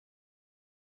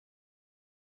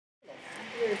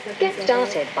Get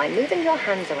started by moving your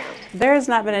hands around. There has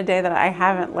not been a day that I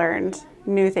haven't learned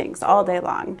new things all day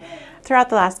long. Throughout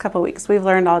the last couple of weeks, we've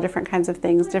learned all different kinds of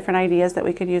things, different ideas that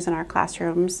we could use in our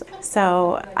classrooms.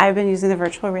 So I've been using the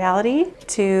virtual reality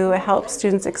to help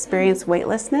students experience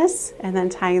weightlessness and then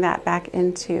tying that back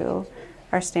into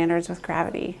our standards with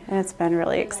gravity. And it's been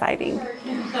really exciting.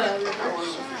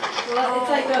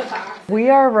 We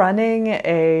are running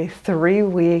a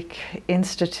 3-week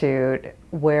institute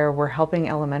where we're helping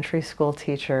elementary school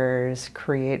teachers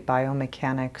create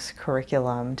biomechanics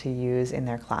curriculum to use in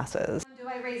their classes. Do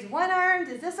I raise one arm?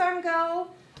 Does this arm go?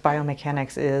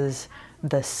 Biomechanics is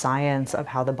the science of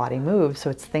how the body moves, so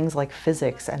it's things like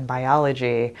physics and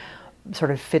biology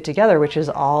sort of fit together, which is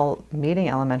all meeting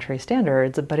elementary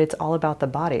standards, but it's all about the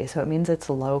body, so it means it's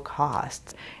low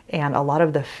cost. And a lot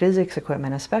of the physics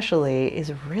equipment especially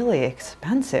is really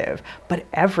expensive, but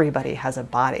everybody has a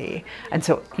body. And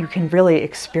so you can really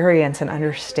experience and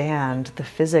understand the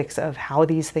physics of how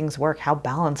these things work, how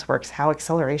balance works, how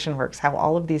acceleration works, how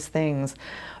all of these things,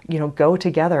 you know, go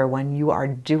together when you are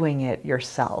doing it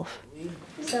yourself.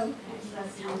 So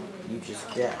you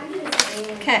just get.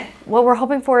 Okay. What we're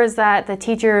hoping for is that the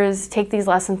teachers take these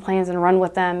lesson plans and run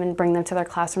with them and bring them to their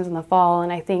classrooms in the fall.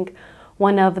 And I think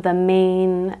one of the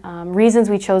main reasons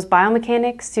we chose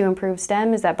biomechanics to improve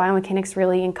STEM is that biomechanics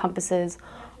really encompasses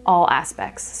all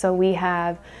aspects. So we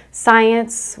have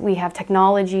science, we have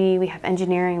technology, we have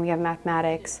engineering, we have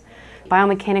mathematics.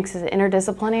 Biomechanics is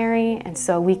interdisciplinary, and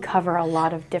so we cover a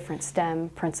lot of different STEM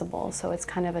principles. So it's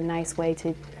kind of a nice way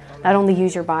to not only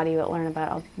use your body, but learn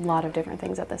about a lot of different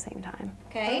things at the same time.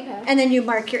 Okay. And then you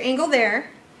mark your angle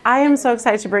there. I am so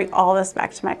excited to bring all this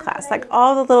back to my class. Like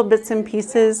all the little bits and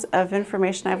pieces of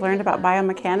information I've learned about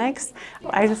biomechanics,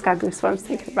 I just got goosebumps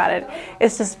thinking about it.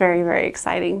 It's just very, very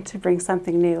exciting to bring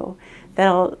something new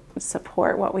that'll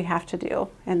support what we have to do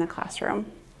in the classroom.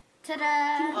 Ta-da!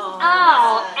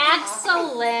 Oh,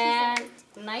 excellent!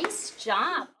 Nice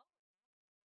job.